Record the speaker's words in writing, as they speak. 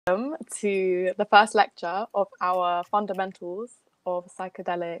welcome to the first lecture of our Fundamentals of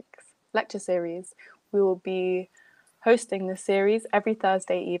Psychedelics lecture series. We will be hosting this series every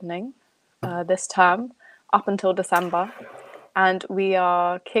Thursday evening this term up until December. And we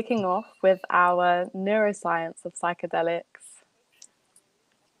are kicking off with our Neuroscience of Psychedelics.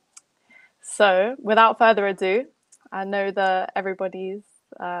 So without further ado, I know that everybody's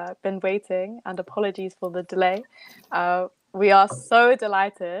been waiting, and apologies for the delay. We are so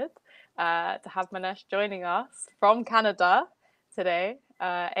delighted to have Manesh joining us from Canada today,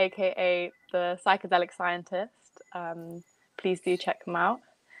 AKA the psychedelic scientist. Please do check him out.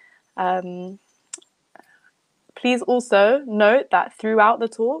 Please also note that throughout the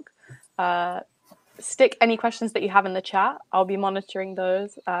talk, stick any questions that you have in the chat. I'll be monitoring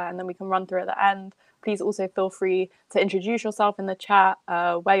those and then we can run through at the end. Please also feel free to introduce yourself in the chat,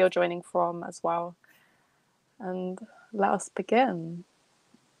 where you're joining from as well. And let us begin.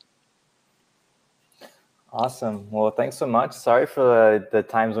 Awesome. Well, thanks so much. Sorry for the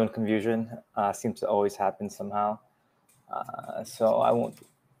time zone confusion. Seems to always happen somehow. So I won't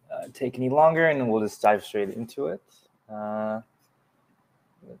take any longer and we'll just dive straight into it. Let's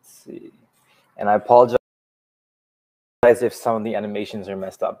see. And I apologize if some of the animations are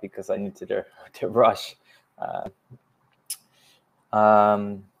messed up because I need to rush.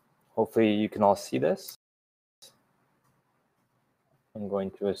 Hopefully you can all see this. I'm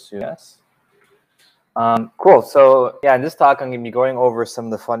going to assume yes. Cool. So yeah, in this talk, I'm going to be going over some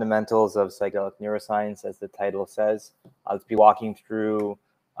of the fundamentals of psychedelic neuroscience, as the title says. I'll be walking through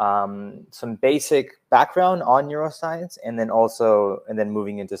some basic background on neuroscience, and then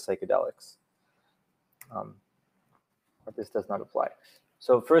moving into psychedelics. But this does not apply.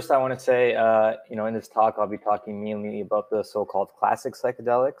 So first, I want to say, in this talk, I'll be talking mainly about the so-called classic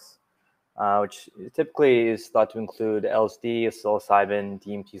psychedelics, which typically is thought to include LSD, psilocybin,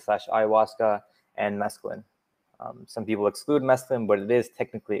 DMT/ayahuasca, and mescaline. Some people exclude mescaline, but it is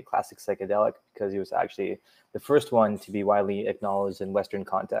technically a classic psychedelic because it was actually the first one to be widely acknowledged in Western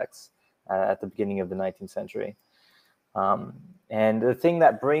contexts at the beginning of the 19th century. And the thing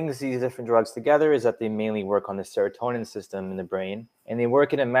that brings these different drugs together is that they mainly work on the serotonin system in the brain, and they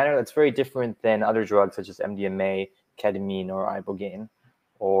work in a manner that's very different than other drugs such as MDMA, ketamine, or ibogaine,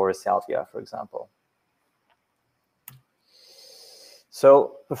 or salvia, for example.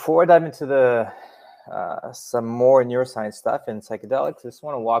 So before I dive into some more neuroscience stuff and psychedelics, I just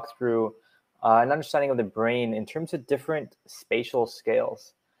want to walk through an understanding of the brain in terms of different spatial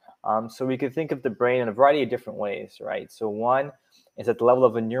scales. So we could think of the brain in a variety of different ways, right? So one is at the level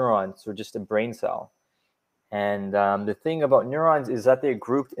of a neuron, so just a brain cell. And the thing about neurons is that they're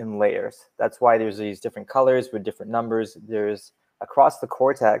grouped in layers. That's why there's these different colors with different numbers. There's across the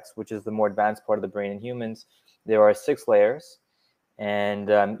cortex, which is the more advanced part of the brain in humans, there are 6 layers. And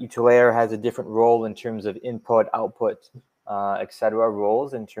each layer has a different role in terms of input, output, etc.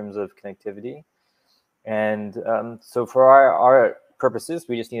 roles in terms of connectivity. And so for our purposes,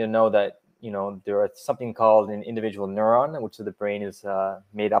 we just need to know that, there are something called an individual neuron, which the brain is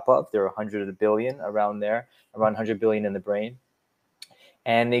made up of. There are 100 billion around there, around 100 billion in the brain.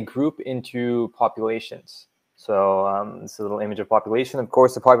 And they group into populations. So it's a little image of population. Of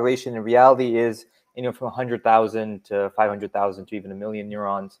course, the population in reality is from 100,000 to 500,000 to even 1 million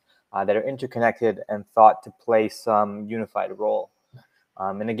neurons that are interconnected and thought to play some unified role.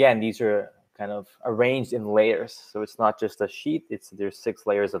 And again, these are kind of arranged in layers. So it's not just a sheet, there's 6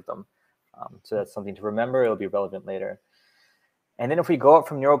 layers of them. So that's something to remember. It'll be relevant later. And then if we go up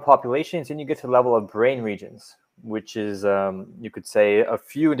from neural populations, then you get to the level of brain regions, which is, you could say, a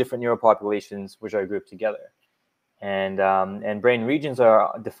few different neural populations which are grouped together. And brain regions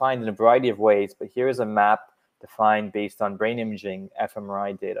are defined in a variety of ways, but here is a map defined based on brain imaging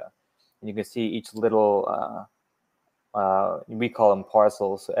fMRI data. And you can see each little, we call them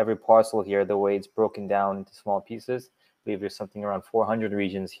parcels. So every parcel here, the way it's broken down into small pieces, I believe there's something around 400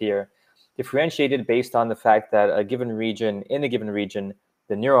 regions here, differentiated based on the fact that in a given region,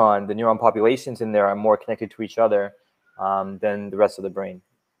 the neuron populations in there are more connected to each other than the rest of the brain.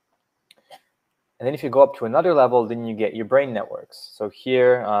 And then if you go up to another level, then you get your brain networks. So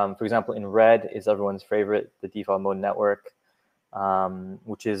here, for example, in red is everyone's favorite, the default mode network,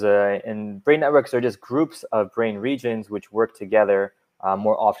 which is and brain networks are just groups of brain regions which work together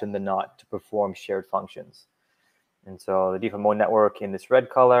more often than not to perform shared functions. And so the default mode network in this red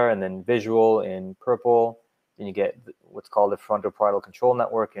color, and then visual in purple. Then you get what's called the frontoparietal control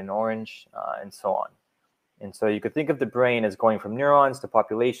network in orange, and so on. And so you could think of the brain as going from neurons to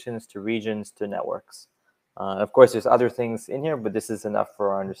populations to regions to networks. Of course, there's other things in here, but this is enough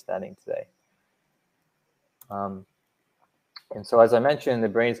for our understanding today. And so, as I mentioned, the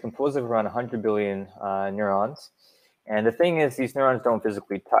brain is composed of around 100 billion neurons. And the thing is, these neurons don't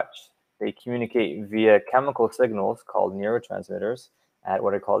physically touch. They communicate via chemical signals called neurotransmitters at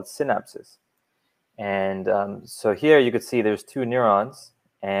what are called synapses. And so here you could see there's two neurons,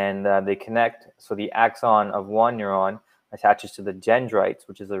 and they connect. So the axon of one neuron attaches to the dendrites,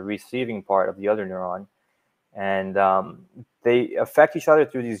 which is the receiving part of the other neuron. And they affect each other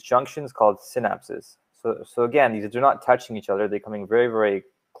through these junctions called synapses. So again, these are not touching each other. They're coming very, very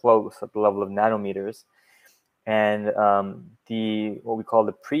close at the level of nanometers. And what we call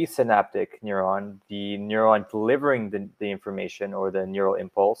the presynaptic neuron, the neuron delivering the information or the neural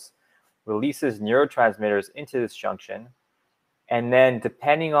impulse, releases neurotransmitters into this junction. And then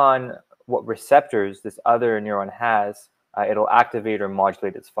depending on what receptors this other neuron has, it'll activate or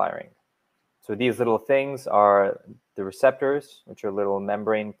modulate its firing. So these little things are the receptors, which are little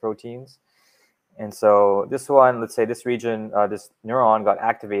membrane proteins. And so this one, let's say this region, this neuron got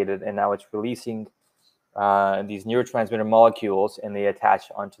activated, and now it's releasing these neurotransmitter molecules, and they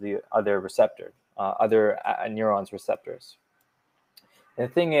attach onto the other receptor, other neurons' receptors. And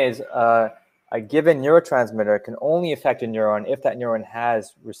the thing is, a given neurotransmitter can only affect a neuron if that neuron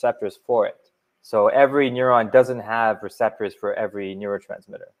has receptors for it. So every neuron doesn't have receptors for every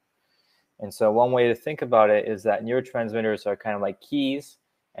neurotransmitter. And so one way to think about it is that neurotransmitters are kind of like keys,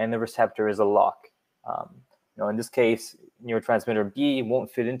 and the receptor is a lock. In this case, neurotransmitter B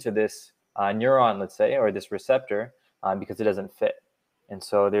won't fit into this neuron, let's say, or this receptor because it doesn't fit. And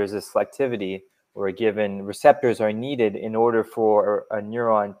so there's this selectivity where given receptors are needed in order for a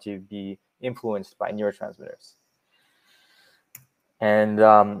neuron to be influenced by neurotransmitters. And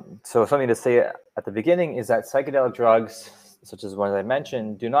so something to say at the beginning is that psychedelic drugs, such as ones I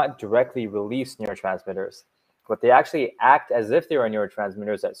mentioned, do not directly release neurotransmitters, but they actually act as if they are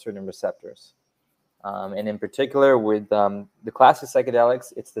neurotransmitters at certain receptors. And in particular, with the class of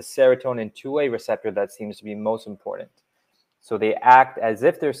psychedelics, it's the serotonin 2A receptor that seems to be most important. So they act as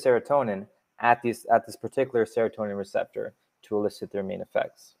if they're serotonin at this particular serotonin receptor to elicit their main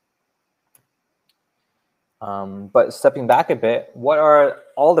effects. But stepping back a bit, what are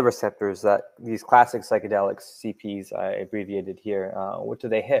all the receptors that these classic psychedelics, CPs, I abbreviated here, what do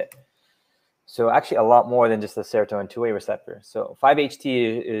they hit? So actually a lot more than just the serotonin 2A receptor. So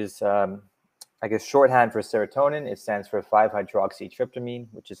 5-HT is, I guess, shorthand for serotonin. It stands for 5-hydroxytryptamine,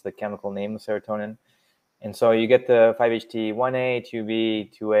 which is the chemical name of serotonin. And so you get the 5-HT 1A,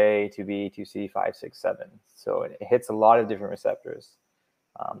 2B, 2A, 2B, 2C, 5, 6, 7. So it hits a lot of different receptors.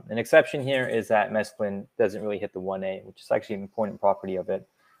 An exception here is that mescaline doesn't really hit the 1A, which is actually an important property of it.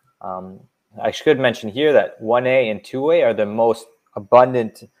 I should mention here that 1A and 2A are the most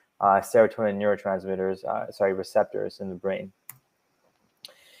abundant serotonin neurotransmitters, receptors in the brain.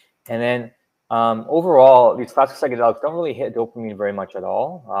 And then overall, these classic psychedelics don't really hit dopamine very much at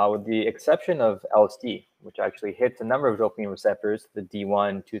all, with the exception of LSD, which actually hits a number of dopamine receptors, the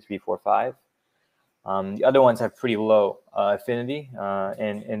D1, 2, 3, 4, 5. The other ones have pretty low affinity,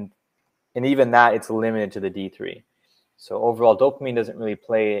 and even that, it's limited to the D3. So overall, dopamine doesn't really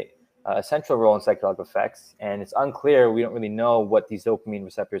play a central role in psychedelic effects, and it's unclear. We don't really know what these dopamine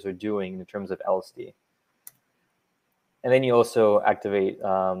receptors are doing in terms of LSD. And then you also activate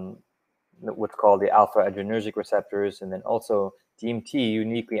what's called the alpha adrenergic receptors, and then also DMT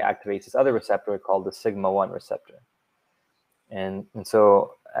uniquely activates this other receptor called the sigma-1 receptor. And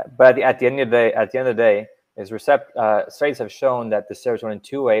so, but at the end of the day, studies have shown that the serotonin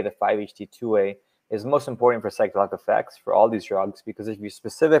 2A, the 5-HT2A, is most important for psychedelic effects for all these drugs, because if you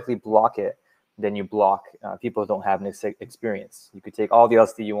specifically block it, then you block people who don't have an experience. You could take all the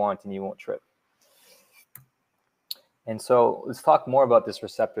LSD you want and you won't trip. And so let's talk more about this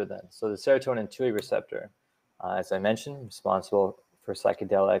receptor then. So the serotonin 2A receptor, as I mentioned, responsible for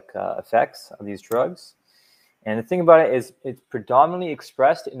psychedelic effects of these drugs. And the thing about it is it's predominantly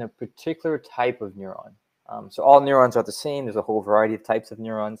expressed in a particular type of neuron. So all neurons are the same. There's a whole variety of types of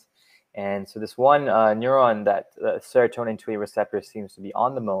neurons. And so this one neuron that the serotonin 2A receptor seems to be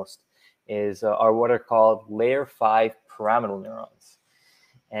on the most are what are called layer 5 pyramidal neurons.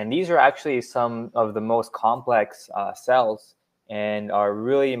 And these are actually some of the most complex cells and are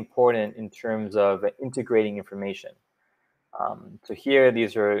really important in terms of integrating information. So here,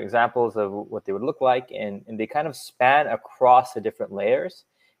 these are examples of what they would look like, and they kind of span across the different layers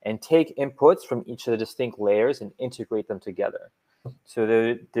and take inputs from each of the distinct layers and integrate them together. So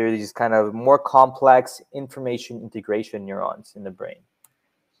there are these kind of more complex information integration neurons in the brain.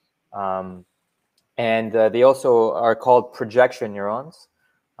 And they also are called projection neurons,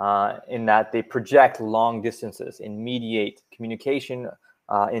 in that they project long distances and mediate communication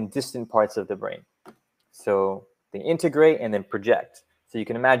in distant parts of the brain. So They integrate and then project. So you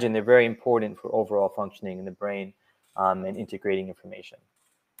can imagine they're very important for overall functioning in the brain and integrating information.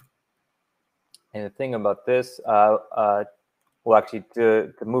 And the thing about this, well, actually,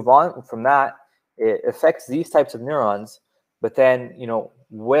 to move on from that, it affects these types of neurons, but then,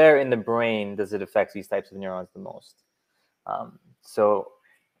 where in the brain does it affect these types of neurons the most? So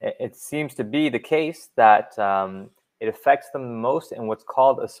it seems to be the case that it affects them the most in what's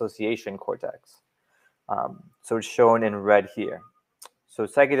called association cortex. So it's shown in red here. So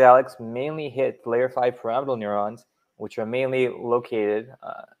psychedelics mainly hit layer 5 pyramidal neurons, which are mainly located,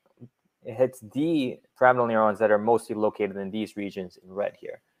 it hits the pyramidal neurons that are mostly located in these regions in red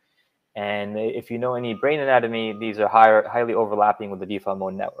here. And if you know any brain anatomy, these are highly overlapping with the default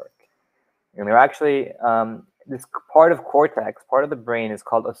mode network. And they're actually, this part of cortex, part of the brain is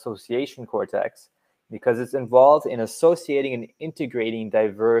called association cortex because it's involved in associating and integrating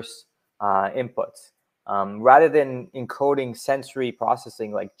diverse inputs. Rather than encoding sensory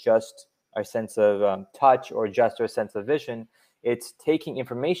processing like just our sense of touch or just our sense of vision, it's taking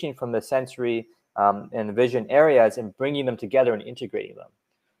information from the sensory and vision areas and bringing them together and integrating them.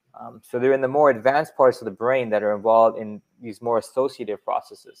 So they're in the more advanced parts of the brain that are involved in these more associative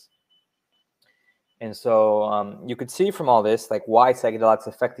processes. And so you could see from all this, like why psychedelics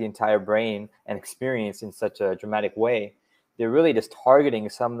affect the entire brain and experience in such a dramatic way. They're really just targeting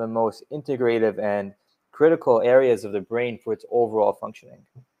some of the most integrative and critical areas of the brain for its overall functioning.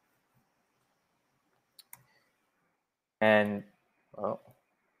 And well,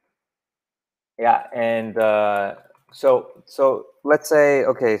 yeah, and so let's say,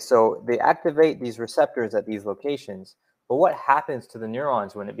 okay, so they activate these receptors at these locations, but what happens to the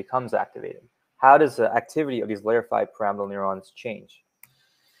neurons when it becomes activated? How does the activity of these layer 5 pyramidal neurons change?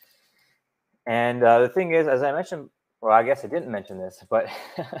 And the thing is, as I mentioned, well, I guess I didn't mention this, but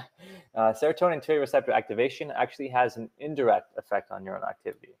serotonin 2A receptor activation actually has an indirect effect on neuron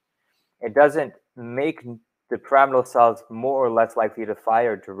activity. It doesn't make the pyramidal cells more or less likely to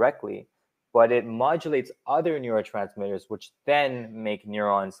fire directly, but it modulates other neurotransmitters, which then make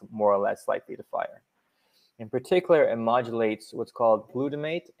neurons more or less likely to fire. In particular, it modulates what's called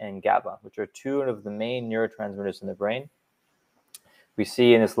glutamate and GABA, which are two of the main neurotransmitters in the brain. We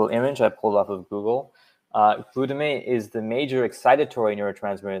see in this little image I pulled off of Google, glutamate is the major excitatory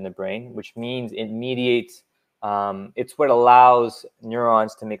neurotransmitter in the brain, which means it mediates, it's what allows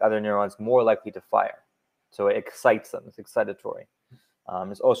neurons to make other neurons more likely to fire. So it excites them, it's excitatory.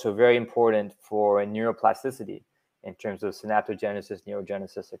 It's also very important for neuroplasticity in terms of synaptogenesis,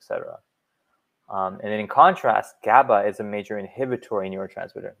 neurogenesis, etc. And then in contrast, GABA is a major inhibitory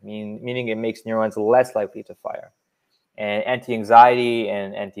neurotransmitter, meaning it makes neurons less likely to fire. And anti-anxiety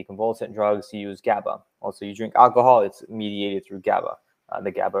and anticonvulsant drugs use GABA. Also, you drink alcohol, it's mediated through GABA,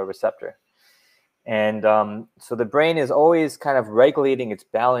 the GABA receptor. And so the brain is always kind of regulating its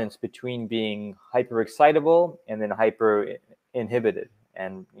balance between being hyper-excitable and then hyper-inhibited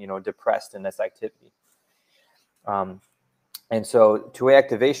and depressed in this activity. And so 2A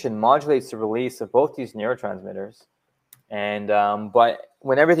activation modulates the release of both these neurotransmitters. And but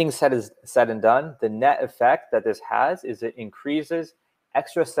when everything's said and done, the net effect that this has is it increases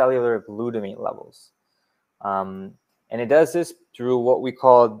extracellular glutamate levels. And it does this through what we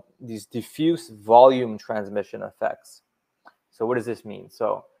call these diffuse volume transmission effects. So what does this mean?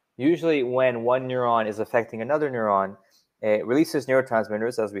 So usually when one neuron is affecting another neuron, it releases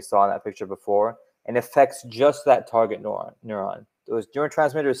neurotransmitters, as we saw in that picture before, and affects just that target neuron. Those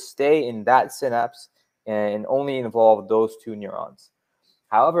neurotransmitters stay in that synapse and only involve those two neurons.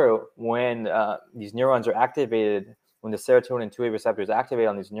 However, when these neurons are activated, when the serotonin 2A receptor is activated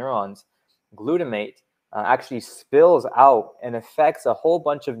on these neurons, glutamate actually spills out and affects a whole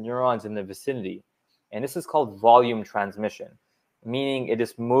bunch of neurons in the vicinity. And this is called volume transmission, meaning it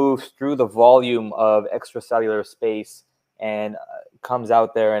just moves through the volume of extracellular space and comes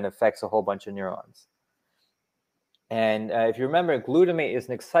out there and affects a whole bunch of neurons. And if you remember, glutamate is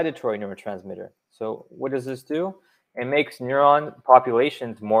an excitatory neurotransmitter. So what does this do? It makes neuron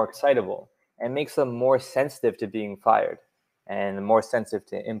populations more excitable and makes them more sensitive to being fired and more sensitive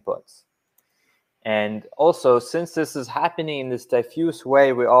to inputs. And also, since this is happening in this diffuse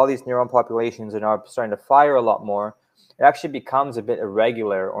way where all these neuron populations are now starting to fire a lot more, it actually becomes a bit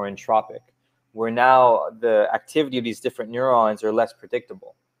irregular or entropic, where now the activity of these different neurons are less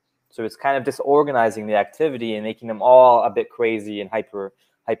predictable. So it's kind of disorganizing the activity and making them all a bit crazy and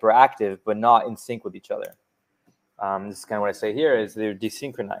hyperactive, but not in sync with each other. This is kind of what I say here is they're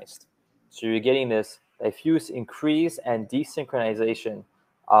desynchronized. So you're getting this diffuse increase and desynchronization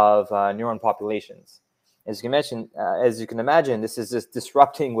of neuron populations. As you can imagine, this is just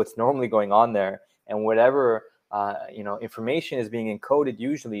disrupting what's normally going on there, and whatever information is being encoded,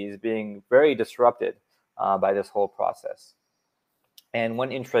 usually is being very disrupted by this whole process. And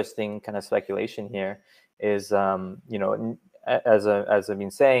one interesting kind of speculation here is, as I've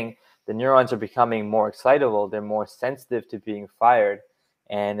been saying, the neurons are becoming more excitable. They're more sensitive to being fired.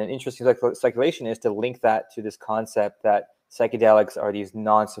 And an interesting speculation is to link that to this concept that psychedelics are these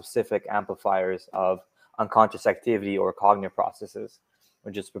non-specific amplifiers of unconscious activity or cognitive processes,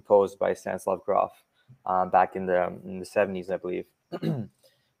 which is proposed by Stanislav Grof back in the 70s, I believe.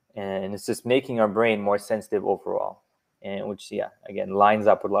 And it's just making our brain more sensitive overall, and which, yeah, again, lines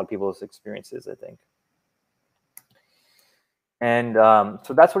up with a lot of people's experiences, I think. And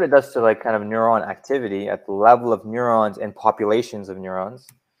so that's what it does to like kind of neuron activity at the level of neurons and populations of neurons.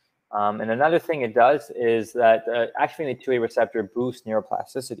 And another thing it does is that activating the 2A receptor boosts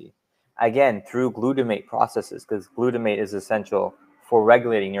neuroplasticity, again, through glutamate processes, because glutamate is essential for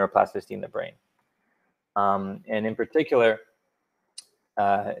regulating neuroplasticity in the brain. And in particular,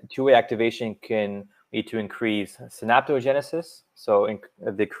 2A activation can lead to increased synaptogenesis, so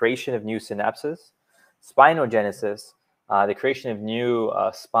the creation of new synapses, spinogenesis, the creation of new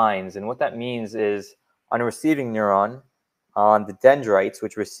spines. And what that means is on a receiving neuron, on the dendrites,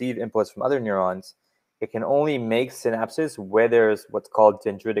 which receive inputs from other neurons, it can only make synapses where there's what's called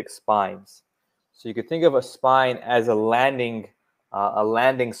dendritic spines. So you could think of a spine as a landing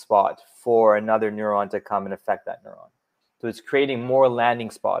spot for another neuron to come and affect that neuron. So it's creating more landing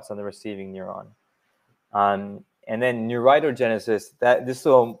spots on the receiving neuron. And then neuritogenesis,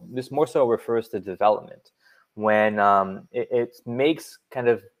 this more so refers to development, when it makes kind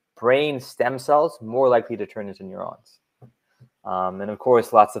of brain stem cells more likely to turn into neurons. And of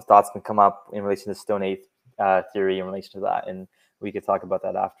course, lots of thoughts can come up in relation to Stone Age theory in relation to that, and we could talk about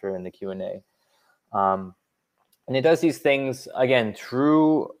that after in the Q&A. And it does these things, again,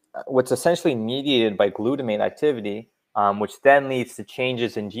 through what's essentially mediated by glutamate activity, which then leads to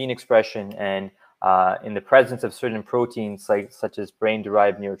changes in gene expression and in the presence of certain proteins such as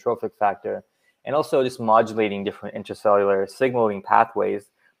brain-derived neurotrophic factor, and also just modulating different intracellular signaling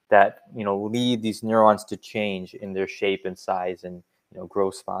pathways that lead these neurons to change in their shape and size and grow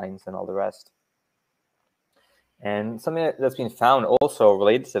spines and all the rest. And something that's been found also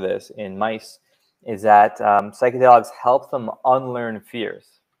related to this in mice is that psychedelics help them unlearn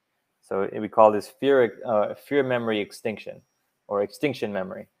fears. So we call this fear memory extinction, or extinction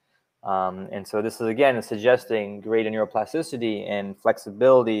memory. And so this is, again, suggesting greater neuroplasticity and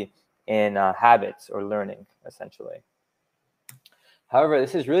flexibility in habits or learning, essentially. However,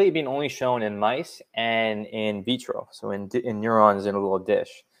 this has really been only shown in mice and in vitro, so in neurons in a little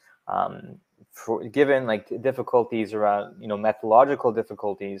dish. Given like difficulties around, methodological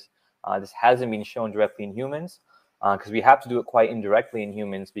difficulties, this hasn't been shown directly in humans, because we have to do it quite indirectly in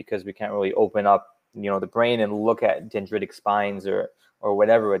humans, because we can't really open up, the brain and look at dendritic spines or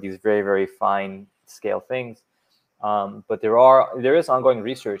whatever, these very, very fine scale things. But there is ongoing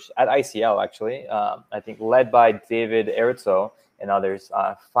research at ICL, actually, I think led by David Eritzo and others,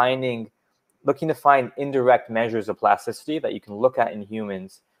 looking to find indirect measures of plasticity that you can look at in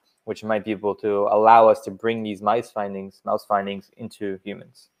humans, which might be able to allow us to bring these mouse findings into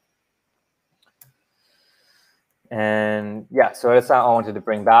humans. And yeah, so that's how I wanted to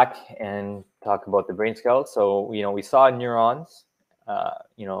bring back and talk about the brain scale. So, we saw neurons,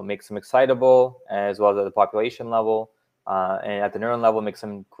 makes them excitable, as well as at the population level. And at the neuron level, makes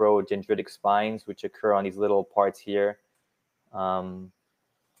them grow dendritic spines, which occur on these little parts here. And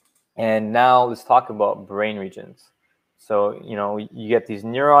now let's talk about brain regions. So, you get these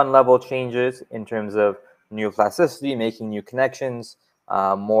neuron level changes in terms of neuroplasticity, making new connections,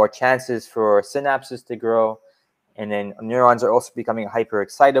 more chances for synapses to grow. And then neurons are also becoming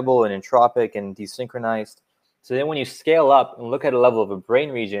hyper-excitable and entropic and desynchronized. So then when you scale up and look at a level of a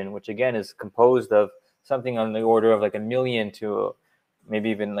brain region, which again is composed of something on the order of like 1 million to maybe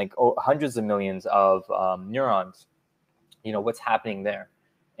even like hundreds of millions of neurons, what's happening there?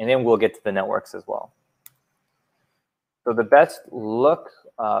 And then we'll get to the networks as well. So the best look,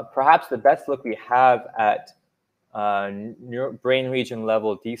 perhaps the best look we have at brain region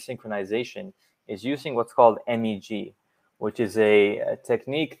level desynchronization is using what's called MEG, which is a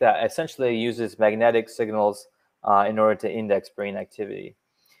technique that essentially uses magnetic signals in order to index brain activity.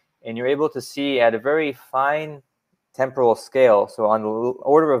 And you're able to see at a very fine temporal scale, so on the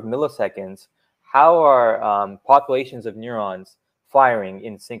order of milliseconds, how are populations of neurons firing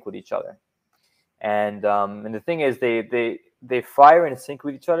in sync with each other. And the thing is, they fire in sync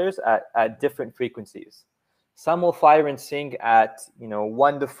with each other at different frequencies. Some will fire in sync at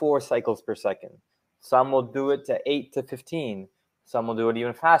 1 to 4 cycles per second. Some will do it to 8 to 15. Some will do it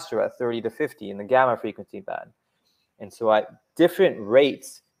even faster at 30 to 50 in the gamma frequency band. And so at different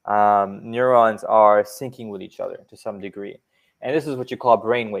rates, neurons are syncing with each other to some degree. And this is what you call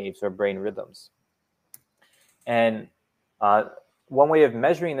brain waves or brain rhythms. And one way of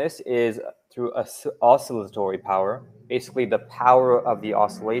measuring this is through oscillatory power, basically the power of the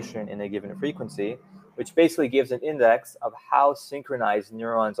oscillation in a given frequency, which basically gives an index of how synchronized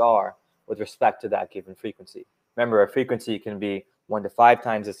neurons are with respect to that given frequency. Remember, a frequency can be 1 to 5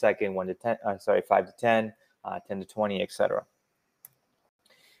 times a second, 5 to 10, 10 to 20, etc.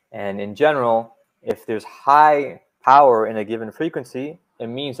 And in general, if there's high power in a given frequency, it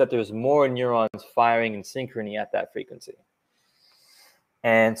means that there's more neurons firing in synchrony at that frequency.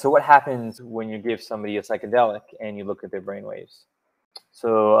 And so what happens when you give somebody a psychedelic and you look at their brain waves?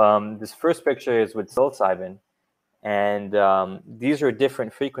 So this first picture is with psilocybin, and these are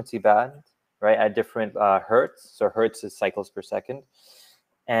different frequency bands, right, at different hertz. So hertz is cycles per second.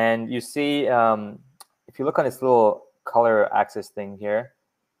 And you see, if you look on this little color axis thing here,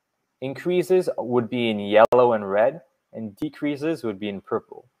 increases would be in yellow and red, and decreases would be in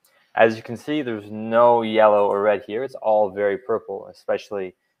purple. As you can see, there's no yellow or red here. It's all very purple,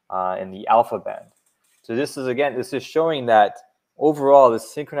 especially in the alpha band. So this is showing that overall, the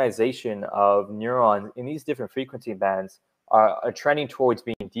synchronization of neurons in these different frequency bands are trending towards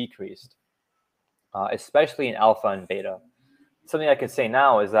being decreased, especially in alpha and beta. Something I can say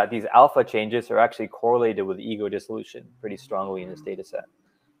now is that these alpha changes are actually correlated with ego dissolution pretty strongly in this data set.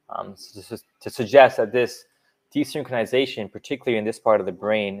 So to suggest that this desynchronization, particularly in this part of the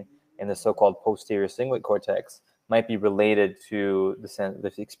brain, in the so-called posterior cingulate cortex, might be related to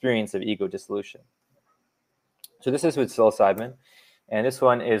the experience of ego dissolution. So this is with psilocybin, and this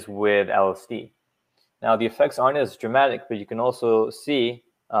one is with LSD. Now the effects aren't as dramatic, but you can also see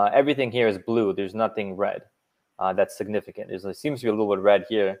everything here is blue. There's nothing red that's significant. There seems to be a little bit of red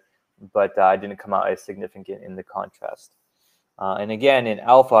here, but it didn't come out as significant in the contrast. And again, in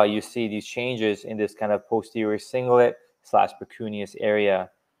alpha, you see these changes in this kind of posterior cingulate / precuneus area,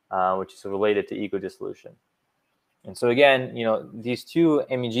 which is related to ego dissolution. And so again, these two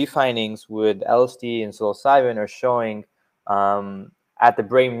MEG findings with LSD and psilocybin are showing at the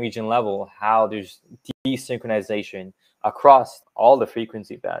brain region level how there's desynchronization across all the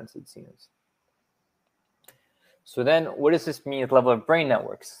frequency bands, it seems. So then what does this mean at the level of brain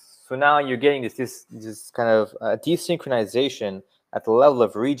networks? So now you're getting this kind of desynchronization at the level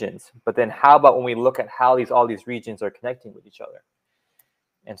of regions. But then how about when we look at how all these regions are connecting with each other?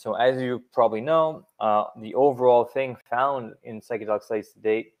 And so as you probably know, the overall thing found in psychedelic studies to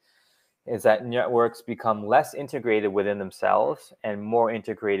date is that networks become less integrated within themselves and more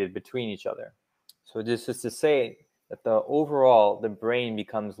integrated between each other. So this is to say that the brain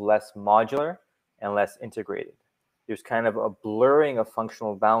becomes less modular and less integrated. There's kind of a blurring of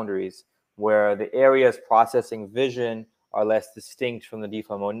functional boundaries where the areas processing vision are less distinct from the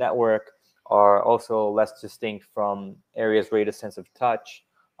default mode network, are also less distinct from areas related to sense of touch,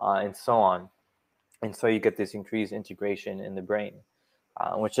 and so on. And so you get this increased integration in the brain,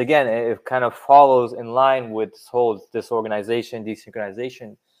 which again, it kind of follows in line with this whole disorganization,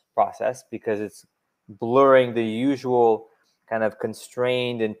 desynchronization process, because it's blurring the usual kind of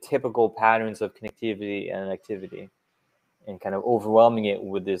constrained and typical patterns of connectivity and activity, and kind of overwhelming it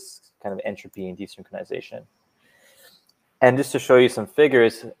with this kind of entropy and desynchronization. And just to show you some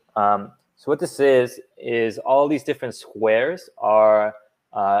figures, so what this is all these different squares are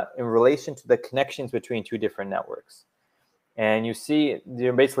in relation to the connections between two different networks. And you see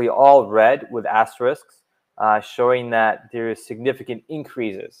they're basically all red with asterisks, showing that there is significant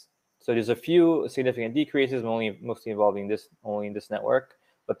increases. So there's a few significant decreases, mostly involving only in this network,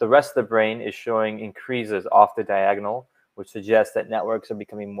 but the rest of the brain is showing increases off the diagonal, which suggests that networks are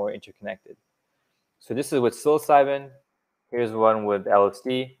becoming more interconnected. So this is with psilocybin. Here's one with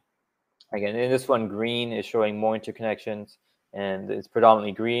LSD. Again, in this one, green is showing more interconnections, and it's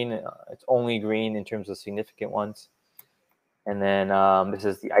predominantly green. It's only green in terms of significant ones. And then this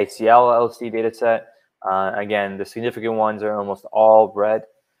is the ICL LSD data set. Again, the significant ones are almost all red,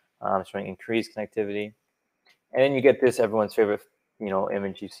 showing increased connectivity. And then you get this, everyone's favorite,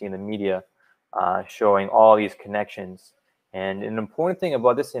 image you see in the media, showing all these connections. And an important thing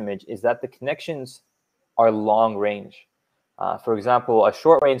about this image is that the connections are long range. For example, a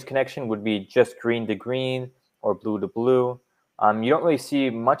short range connection would be just green to green or blue to blue. You don't really see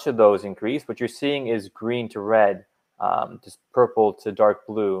much of those increase. What you're seeing is green to red, just purple to dark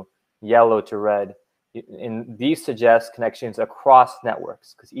blue, yellow to red. And these suggest connections across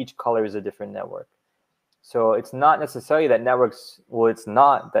networks because each color is a different network. So it's not necessarily that it's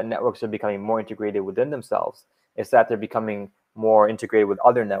not that networks are becoming more integrated within themselves. It's that they're becoming more integrated with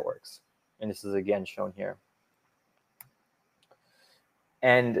other networks. And this is again shown here.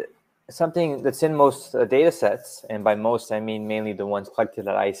 And something that's in most data sets, and by most I mean mainly the ones collected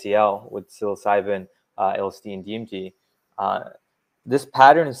at ICL with psilocybin, LSD, and DMT, this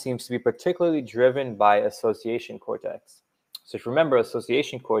pattern seems to be particularly driven by association cortex. So if you remember,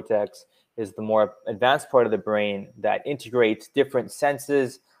 association cortex is the more advanced part of the brain that integrates different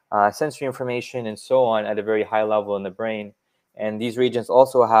senses, sensory information, and so on at a very high level in the brain. And these regions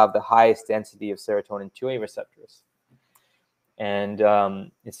also have the highest density of serotonin 2A receptors. And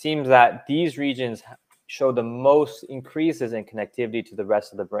it seems that these regions show the most increases in connectivity to the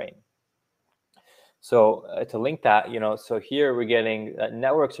rest of the brain. So to link that, so here we're getting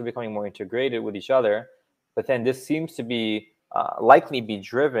networks are becoming more integrated with each other, but then this seems to be likely be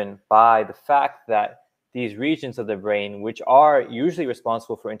driven by the fact that these regions of the brain, which are usually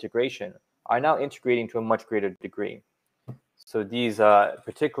responsible for integration, are now integrating to a much greater degree. So these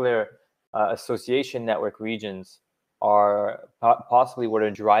particular association network regions are possibly what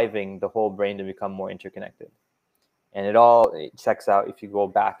are driving the whole brain to become more interconnected. And it checks out if you go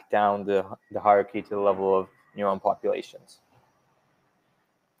back down the hierarchy to the level of neuron populations.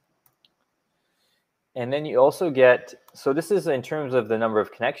 And then you also get, so this is in terms of the number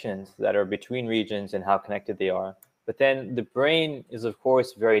of connections that are between regions and how connected they are. But then the brain is, of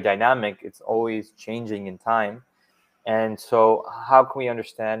course, very dynamic. It's always changing in time. And so how can we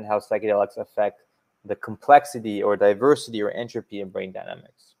understand how psychedelics affect the complexity or diversity or entropy of brain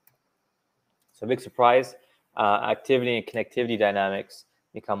dynamics? So big surprise, activity and connectivity dynamics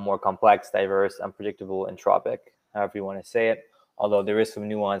become more complex, diverse, unpredictable, entropic, however you want to say it. Although there is some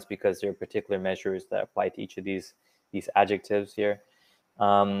nuance because there are particular measures that apply to each of these adjectives here.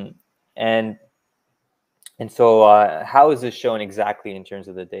 And so how is this shown exactly in terms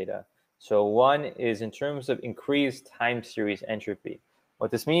of the data? So one is in terms of increased time series entropy. What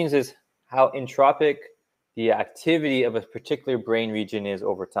this means is how entropic the activity of a particular brain region is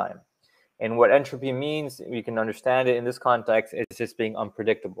over time. And what entropy means, we can understand it in this context, it's just being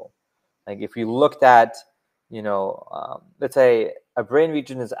unpredictable. Like if you looked at, let's say a brain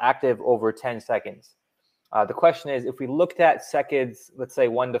region is active over 10 seconds. The question is, if we looked at seconds, let's say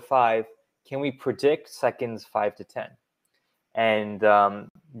 1 to 5, can we predict seconds 5 to 10? And the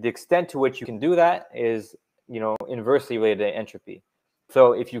extent to which you can do that is, inversely related to entropy.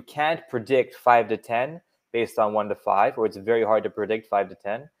 So if you can't predict 5 to 10 based on 1 to 5, or it's very hard to predict 5 to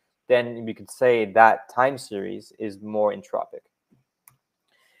 10, then we could say that time series is more entropic.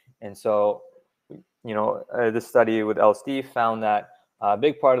 And so, this study with LSD found that a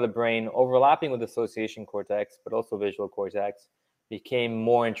big part of the brain overlapping with association cortex, but also visual cortex, became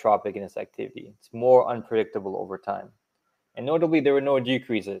more entropic in its activity. It's more unpredictable over time. And notably, there were no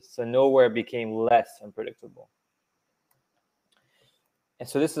decreases, so nowhere became less unpredictable. And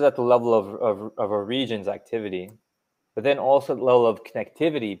so this is at the level of a region's activity, but then also the level of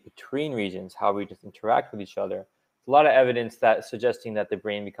connectivity between regions, how regions interact with each other. A lot of evidence that suggesting that the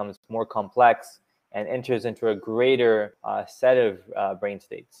brain becomes more complex and enters into a greater set of brain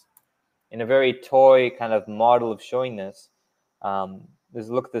states. In a very toy kind of model of showing this, let's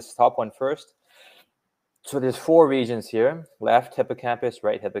look at this top one first. So there's 4 regions here: left hippocampus,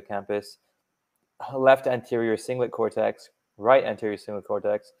 right hippocampus, left anterior cingulate cortex, right anterior cingulate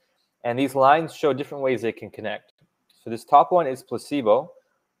cortex. And these lines show different ways they can connect. So this top one is placebo.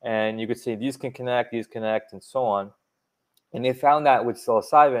 And you could see these can connect, and so on. And they found that with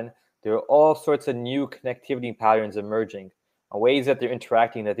psilocybin, there are all sorts of new connectivity patterns emerging, ways that they're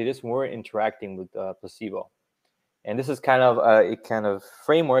interacting that they just weren't interacting with placebo. And this is kind of a kind of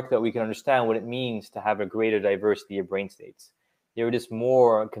framework that we can understand what it means to have a greater diversity of brain states. There are just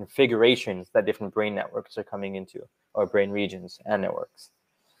more configurations that different brain networks are coming into, or brain regions and networks.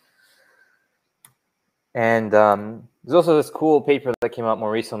 And there's also this cool paper that came out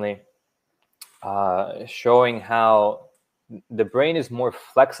more recently showing how the brain is more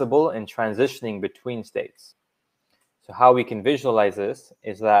flexible in transitioning between states. So how we can visualize this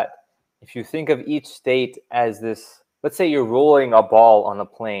is that if you think of each state as this, let's say you're rolling a ball on a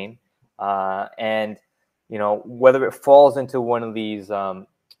plane, and whether it falls into one of these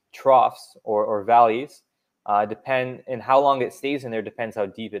troughs or valleys, depend and how long it stays in there depends how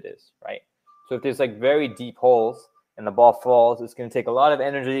deep it is, right? So if there's like very deep holes and the ball falls, it's going to take a lot of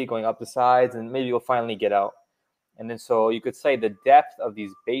energy going up the sides, and maybe you'll finally get out. And then so you could say the depth of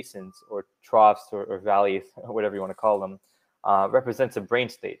these basins or troughs or valleys, or whatever you want to call them, represents a brain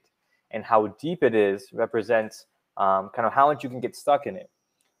state. And how deep it is represents kind of how much you can get stuck in it.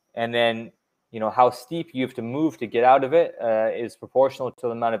 And then, how steep you have to move to get out of it is proportional to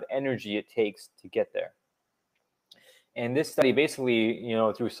the amount of energy it takes to get there. And this study basically,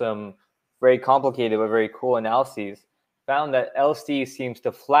 through some very complicated but very cool analyses, found that LSD seems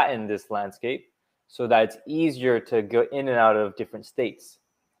to flatten this landscape so that it's easier to go in and out of different states.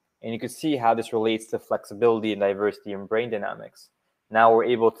 And you can see how this relates to flexibility and diversity in brain dynamics. Now we're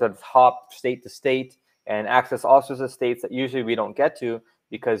able to hop state to state and access all sorts of states that usually we don't get to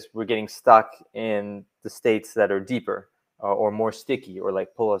because we're getting stuck in the states that are deeper or more sticky or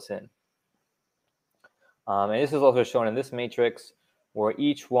like pull us in. And this is also shown in this matrix where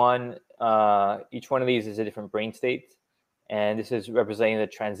each one of these is a different brain state. And this is representing the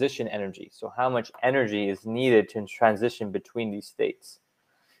transition energy. So how much energy is needed to transition between these states.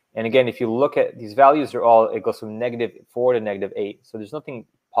 And again, if you look at these values, it goes from -4 to -8. So there's nothing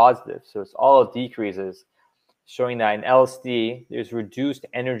positive. So it's all decreases, showing that in LSD, there's reduced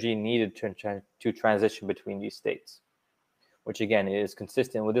energy needed to transition between these states, which again is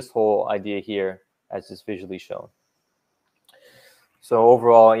consistent with this whole idea here as is visually shown. So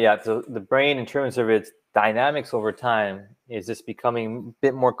overall, yeah, so the brain in terms of its dynamics over time is just becoming a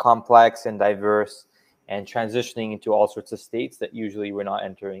bit more complex and diverse and transitioning into all sorts of states that usually we're not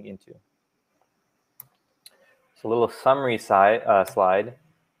entering into. So a little summary slide.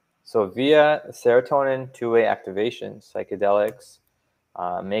 So via serotonin 2A activation, psychedelics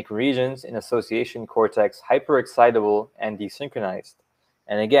make regions in association cortex hyperexcitable and desynchronized.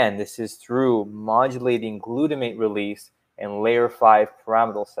 And again, this is through modulating glutamate release in layer 5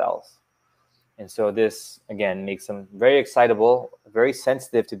 pyramidal cells. And so this, again, makes them very excitable, very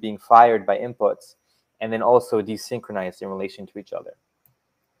sensitive to being fired by inputs, and then also desynchronized in relation to each other.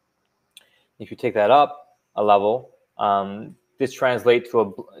 If you take that up a level, this translates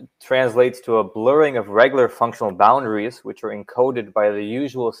to a blurring of regular functional boundaries, which are encoded by the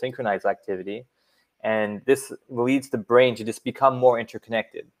usual synchronized activity. And this leads the brain to just become more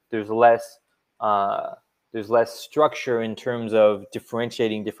interconnected. There's less structure in terms of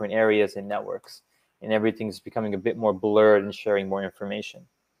differentiating different areas and networks. And everything's becoming a bit more blurred and sharing more information.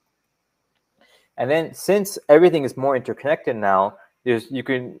 And then since everything is more interconnected now, you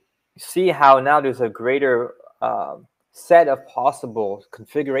can see how now there's a greater set of possible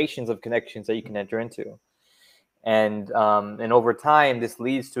configurations of connections that you can enter into. And over time, this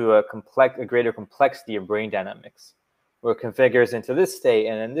leads to a greater complexity of brain dynamics, where it configures into this state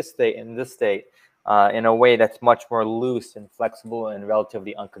and then this state and this state in a way that's much more loose and flexible and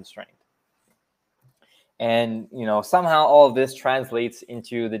relatively unconstrained. And somehow all of this translates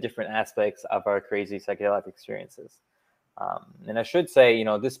into the different aspects of our crazy psychedelic experiences. And I should say,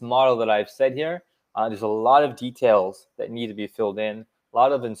 this model that I've said here, there's a lot of details that need to be filled in, a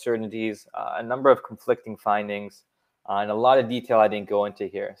lot of uncertainties, a number of conflicting findings, and a lot of detail I didn't go into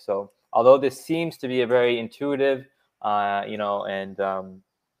here. So although this seems to be a very intuitive,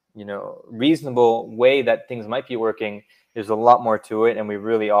 reasonable way that things might be working, there's a lot more to it, and we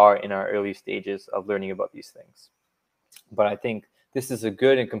really are in our early stages of learning about these things. But I think this is a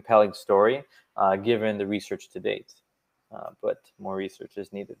good and compelling story, given the research to date. But more research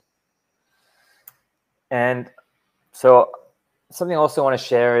is needed. And so something I also want to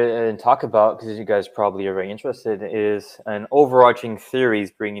share and talk about, because you guys probably are very interested, is an overarching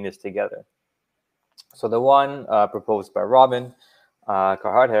theories bringing this together. So the one proposed by Robin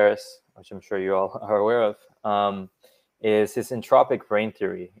Carhart-Harris, which I'm sure you all are aware of, is his entropic brain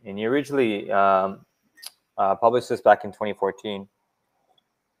theory. And he originally published this back in 2014.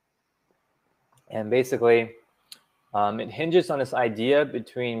 And basically, it hinges on this idea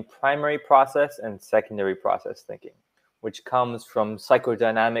between primary process and secondary process thinking, which comes from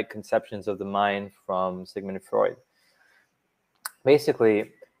psychodynamic conceptions of the mind from Sigmund Freud.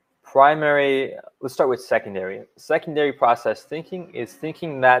 Basically, let's start with secondary. Secondary process thinking is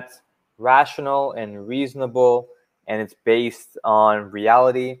thinking that's rational and reasonable, and it's based on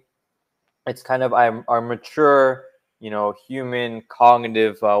reality. It's kind of our mature, human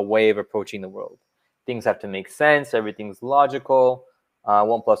cognitive way of approaching the world. Things have to make sense. Everything's logical.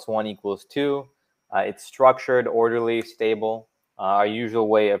 1 + 1 = 2. It's structured, orderly, stable. Our usual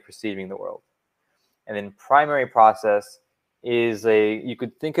way of perceiving the world. And then primary process is you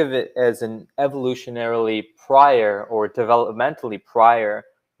could think of it as an evolutionarily prior or developmentally prior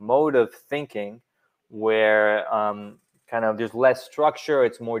mode of thinking, where kind of there's less structure.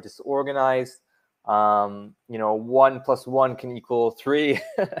 It's more disorganized. 1 + 1 can equal 3,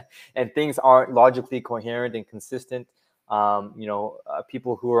 and things aren't logically coherent and consistent.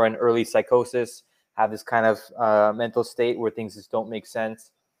 People who are in early psychosis have this kind of mental state where things just don't make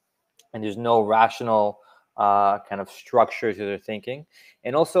sense, and there's no rational kind of structure to their thinking.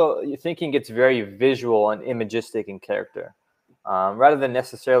 And also, your thinking gets very visual and imagistic in character, rather than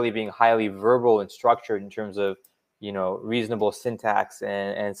necessarily being highly verbal and structured in terms of reasonable syntax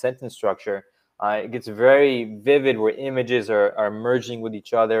and sentence structure. It gets very vivid, where images are merging with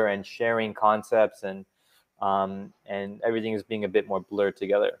each other and sharing concepts, and everything is being a bit more blurred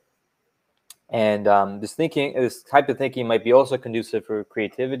together. And this type of thinking might be also conducive for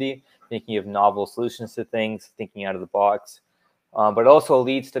creativity, thinking of novel solutions to things, thinking out of the box, but also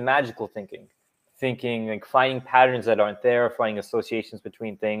leads to magical thinking like finding patterns that aren't there, finding associations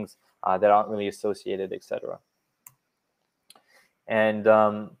between things that aren't really associated, etc. And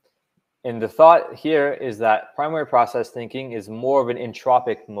the thought here is that primary process thinking is more of an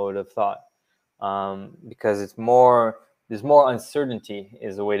entropic mode of thought, because there's more uncertainty,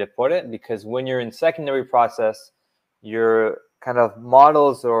 is the way to put it. Because when you're in secondary process, your kind of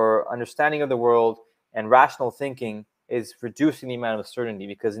models or understanding of the world and rational thinking is reducing the amount of certainty,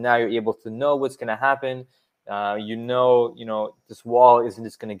 because now you're able to know what's going to happen. You know, this wall isn't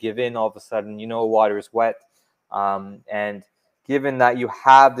just going to give in all of a sudden. You know, water is wet, and given that you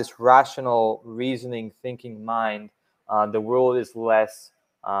have this rational, reasoning, thinking mind, the world is less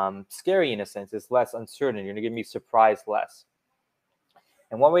scary in a sense. It's less uncertain. You're going to be surprised less.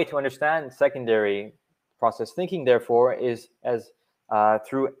 And one way to understand secondary process thinking, therefore, is as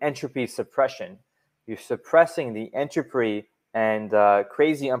through entropy suppression. You're suppressing the entropy and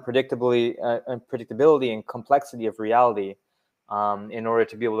crazy unpredictability and complexity of reality in order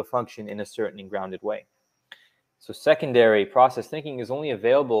to be able to function in a certain and grounded way. So secondary process thinking is only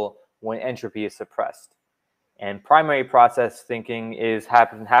available when entropy is suppressed. And primary process thinking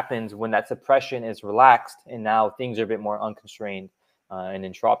happens when that suppression is relaxed, and now things are a bit more unconstrained and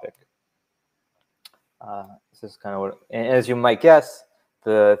entropic. This is kind of what, and as you might guess,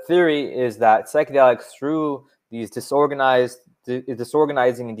 the theory is that psychedelics, through these disorganizing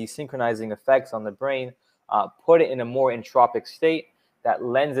and desynchronizing effects on the brain, put it in a more entropic state that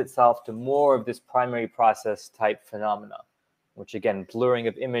lends itself to more of this primary process type phenomena, which again, blurring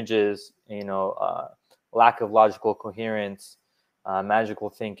of images, lack of logical coherence, magical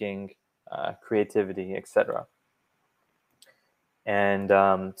thinking, creativity, etc. And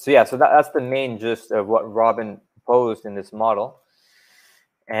so that's the main gist of what Robin proposed in this model.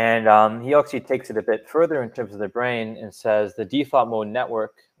 And he actually takes it a bit further in terms of the brain and says the default mode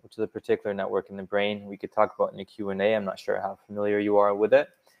network, which is a particular network in the brain we could talk about in the Q&A. I'm not sure how familiar you are with it.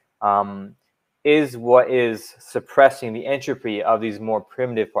 Is what is suppressing the entropy of these more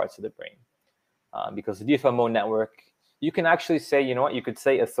primitive parts of the brain. Because the default mode network, you can actually say, you could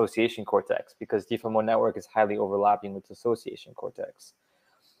say association cortex, because default mode network is highly overlapping with association cortex.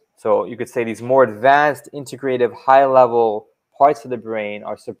 So you could say these more advanced, integrative, high-level parts of the brain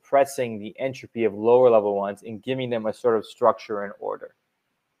are suppressing the entropy of lower-level ones and giving them a sort of structure and order.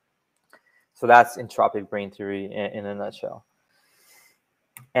 So that's entropic brain theory in a nutshell.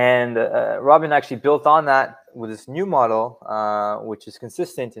 And Robin actually built on that with this new model, which is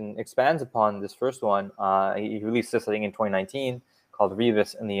consistent and expands upon this first one. He released this, I think, in 2019, called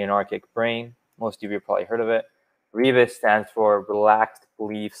Rebus and the Anarchic Brain. Most of you have probably heard of it. Rebus stands for Relaxed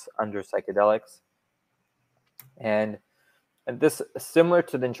Beliefs Under Psychedelics. And this, similar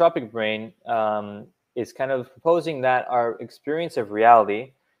to the entropic brain, is kind of proposing that our experience of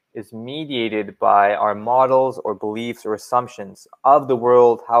reality is mediated by our models or beliefs or assumptions of the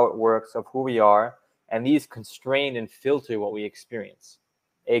world, how it works, of who we are, and these constrain and filter what we experience,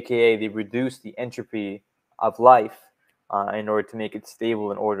 aka they reduce the entropy of life in order to make it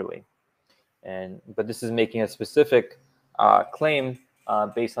stable and orderly. But this is making a specific claim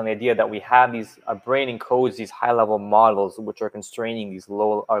based on the idea that we have our brain encodes these high-level models which are constraining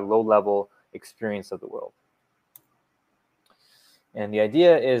our low-level experience of the world. And the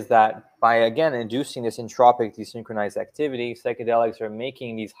idea is that by, again, inducing this entropic desynchronized activity, psychedelics are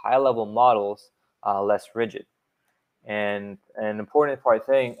making these high-level models less rigid. And an important part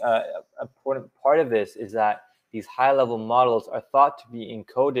of this is that these high-level models are thought to be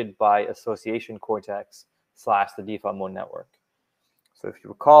encoded by association cortex / the default mode network. So if you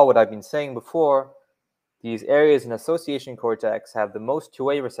recall what I've been saying before, these areas in association cortex have the most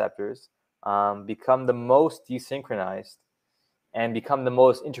 2A receptors, become the most desynchronized, and become the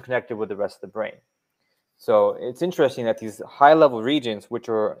most interconnected with the rest of the brain. So it's interesting that these high-level regions, which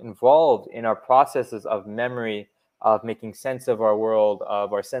are involved in our processes of memory, of making sense of our world,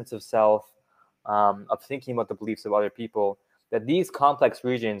 of our sense of self, of thinking about the beliefs of other people, that these complex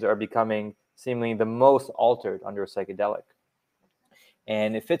regions are becoming seemingly the most altered under a psychedelic.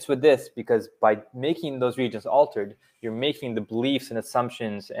 And it fits with this because by making those regions altered, you're making the beliefs and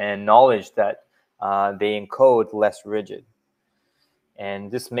assumptions and knowledge that they encode less rigid.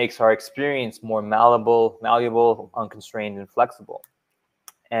 And this makes our experience more malleable, unconstrained, and flexible.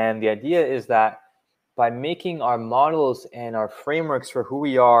 And the idea is that by making our models and our frameworks for who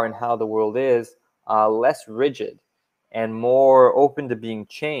we are and how the world is less rigid and more open to being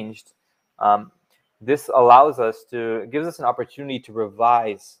changed, this allows us to, gives us an opportunity to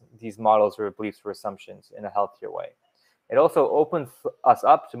revise these models or beliefs or assumptions in a healthier way. It also opens us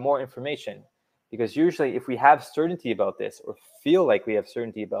up to more information, because usually if we have certainty about this or feel like we have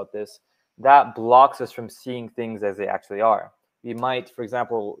certainty about this, that blocks us from seeing things as they actually are. We might, for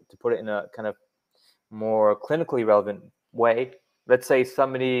example, to put it in a kind of more clinically relevant way, let's say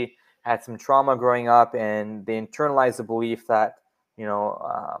somebody had some trauma growing up and they internalize the belief that,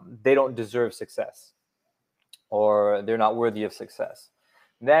 they don't deserve success or they're not worthy of success.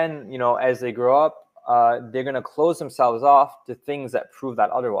 Then, as they grow up, they're going to close themselves off to things that prove that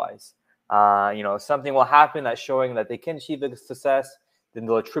otherwise. Something will happen that's showing that they can achieve the success, then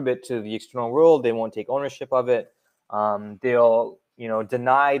they'll attribute to the external world. They won't take ownership of it. They'll,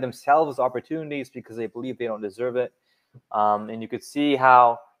 deny themselves opportunities because they believe they don't deserve it. And you could see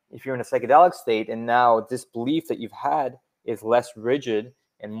how if you're in a psychedelic state and now this belief that you've had is less rigid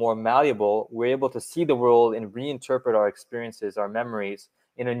and more malleable, we're able to see the world and reinterpret our experiences, our memories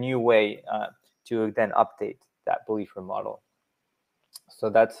in a new way to then update that belief or model. So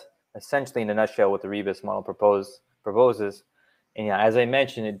that's essentially in a nutshell what the Rebus model proposes. And yeah, as I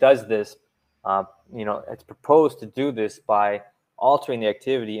mentioned, it does this, it's proposed to do this by altering the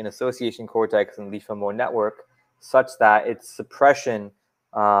activity in association cortex and leaf mode network such that its suppression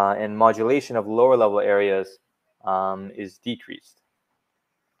and modulation of lower level areas is decreased.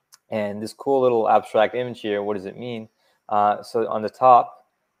 And this cool little abstract image here, what does it mean? So on the top,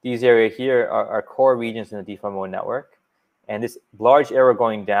 these areas here are core regions in the default mode network. And this large arrow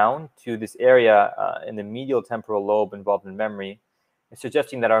going down to this area in the medial temporal lobe involved in memory is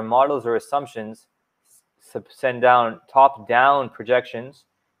suggesting that our models or assumptions send down top-down projections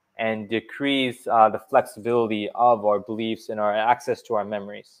and decrease the flexibility of our beliefs and our access to our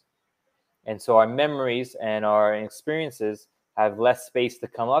memories. And so our memories and our experiences have less space to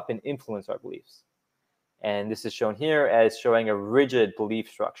come up and influence our beliefs. And this is shown here as showing a rigid belief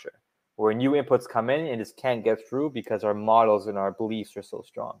structure, where new inputs come in and just can't get through because our models and our beliefs are so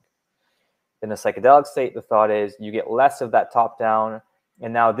strong. In a psychedelic state, the thought is you get less of that top-down,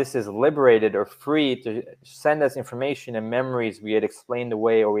 and now this is liberated or free to send us information and memories we had explained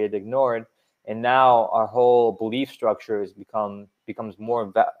away or we had ignored, and now our whole belief structure becomes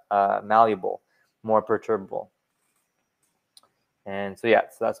more malleable, more perturbable. And so yeah,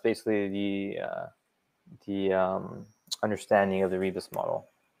 so that's basically the understanding of the Rebus model.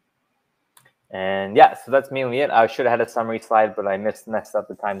 And yeah, so that's mainly it. I should have had a summary slide, but I messed up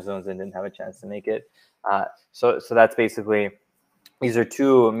the time zones and didn't have a chance to make it. So that's basically, these are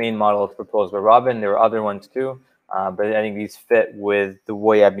two main models proposed by Robin. There are other ones too, but I think these fit with the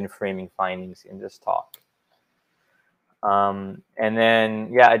way I've been framing findings in this talk. And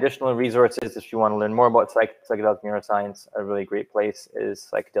then, yeah, additional resources if you want to learn more about psychedelic neuroscience. A really great place is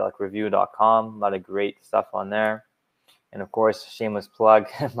psychedelicreview.com. A lot of great stuff on there. And of course, shameless plug,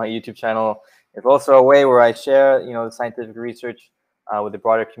 my YouTube channel is also a way where I share, the scientific research with the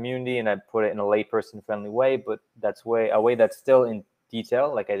broader community, and I put it in a layperson-friendly way, but that's a way that's still in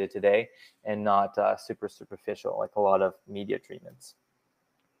detail, like I did today, and not super superficial, like a lot of media treatments.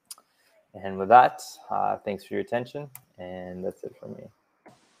 And with that, thanks for your attention, and that's it from me.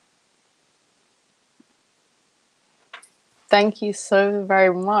 Thank you so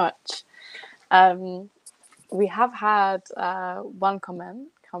very much. We have had one comment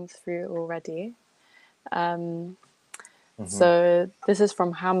come through already. So this is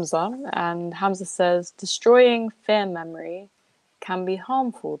from Hamza, and Hamza says, destroying fear memory can be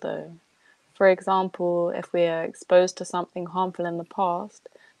harmful though. For example, if we are exposed to something harmful in the past,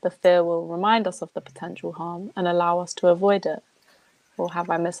 the fear will remind us of the potential harm and allow us to avoid it. Or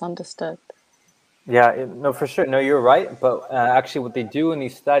have I misunderstood? Yeah, no, for sure. No, you're right. But actually what they do in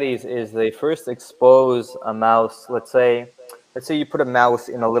these studies is they first expose a mouse. Let's say you put a mouse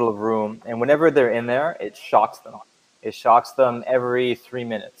in a little room, and whenever they're in there, it shocks them. It shocks them every 3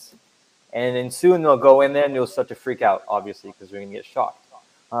 minutes. And then soon they'll go in there and they'll start to freak out, obviously, because they're going to get shocked.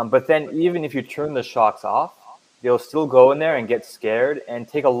 But then even if you turn the shocks off, they'll still go in there and get scared and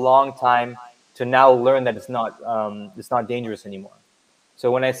take a long time to now learn that it's not dangerous anymore.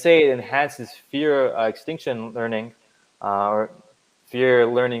 So when I say it enhances fear extinction learning, or fear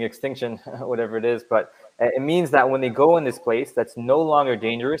learning extinction, whatever it is, but it means that when they go in this place that's no longer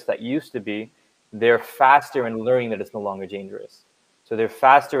dangerous, that used to be, they're faster in learning that it's no longer dangerous. So they're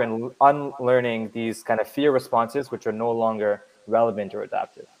faster in unlearning these kind of fear responses, which are no longer relevant or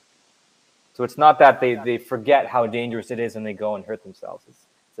adaptive. So it's not that they forget how dangerous it is and they go and hurt themselves.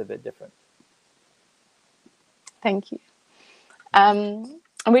 It's a bit different. Thank you.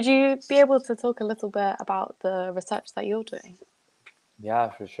 Would you be able to talk a little bit about the research that you're doing? Yeah,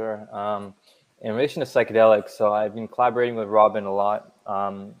 for sure. In relation to psychedelics, so I've been collaborating with Robin a lot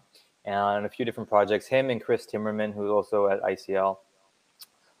and a few different projects. Him and Chris Timmerman, who's also at ICL.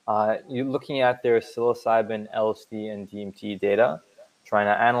 You're looking at their psilocybin, LSD, and DMT data, trying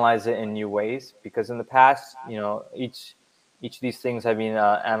to analyze it in new ways. Because in the past, each of these things have been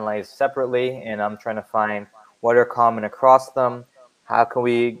analyzed separately, and I'm trying to find what are common across them. How can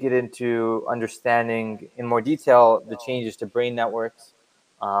we get into understanding in more detail the changes to brain networks,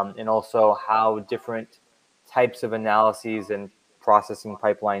 and also how different types of analyses and processing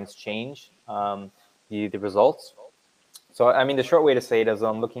pipelines change the results. So, I mean, the short way to say it is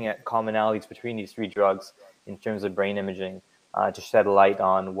I'm looking at commonalities between these three drugs in terms of brain imaging to shed light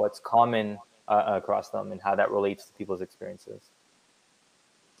on what's common across them and how that relates to people's experiences.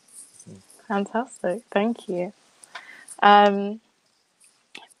 Fantastic. Thank you.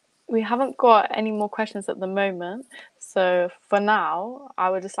 We haven't got any more questions at the moment. So for now, I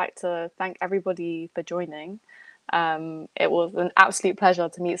would just like to thank everybody for joining. It was an absolute pleasure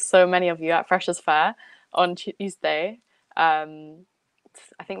to meet so many of you at Freshers Fair on Tuesday. I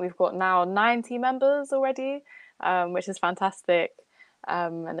think we've got now 90 members already, which is fantastic.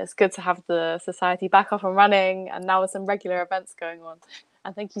 And it's good to have the society back up and running, and now with some regular events going on.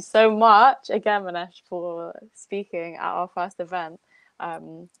 And thank you so much again, Manesh, for speaking at our first event.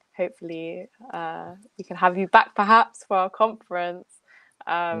 Hopefully we can have you back perhaps for our conference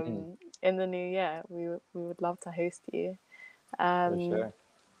in the new year. We would love to host you. For sure.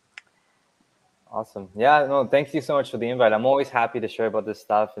 Awesome. Yeah, no, thank you so much for the invite. I'm always happy to share about this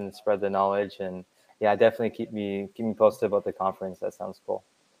stuff and spread the knowledge. And yeah, definitely keep me posted about the conference. That sounds cool.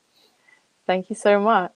 Thank you so much.